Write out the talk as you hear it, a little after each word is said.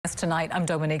tonight. I'm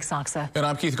Dominique Saxa. And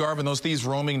I'm Keith Garvin. Those thieves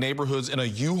roaming neighborhoods in a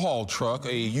U-Haul truck.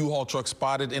 A U-Haul truck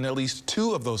spotted in at least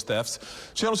 2 of those thefts.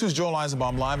 Channel 2's Joel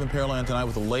Eisenbaum live in Pearland tonight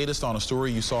with the latest on a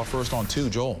story you saw first on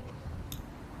 2. Joel.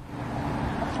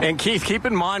 And Keith, keep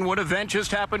in mind what event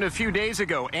just happened a few days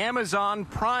ago, Amazon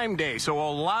Prime Day. So a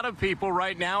lot of people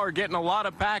right now are getting a lot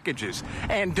of packages.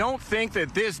 And don't think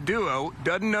that this duo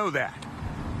doesn't know that.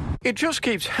 It just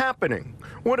keeps happening.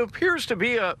 What appears to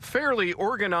be a fairly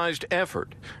organized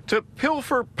effort to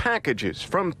pilfer packages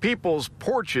from people's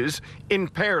porches in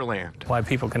Pearland. Why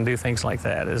people can do things like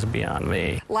that is beyond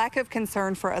me. Lack of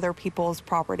concern for other people's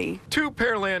property. 2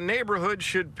 Pearland neighborhoods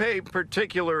should pay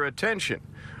particular attention.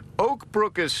 Oak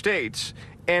Brook Estates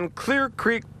and Clear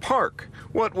Creek Park,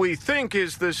 what we think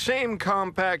is the same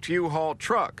compact U-Haul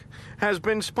truck, has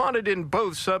been spotted in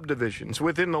both subdivisions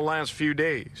within the last few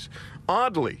days.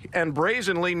 Oddly and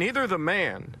brazenly, neither the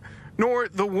man nor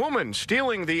the woman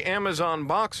stealing the Amazon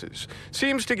boxes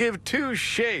seems to give 2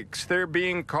 shakes they're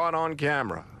being caught on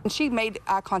camera. She made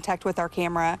eye contact with our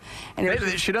camera. And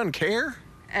she doesn't care?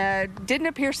 Didn't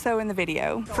appear so in the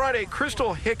video. Friday,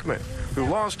 Crystal Hickman, who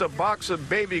lost a box of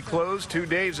baby clothes 2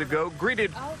 days ago,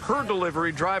 greeted her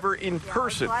delivery driver in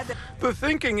person. The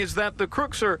thinking is that the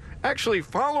crooks are actually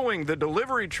following the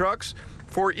delivery trucks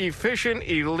for efficient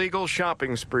illegal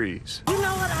shopping sprees. You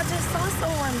know what? I just saw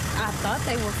someone. I thought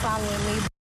they were following me.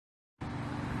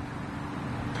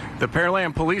 The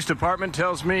Pearland Police Department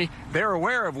tells me they're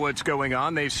aware of what's going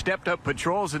on. They've stepped up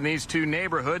patrols in these 2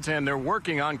 neighborhoods, and they're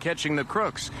working on catching the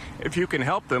crooks. If you can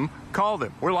help them, call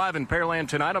them. We're live in Pearland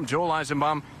tonight. I'm Joel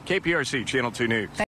Eisenbaum, KPRC Channel 2 News.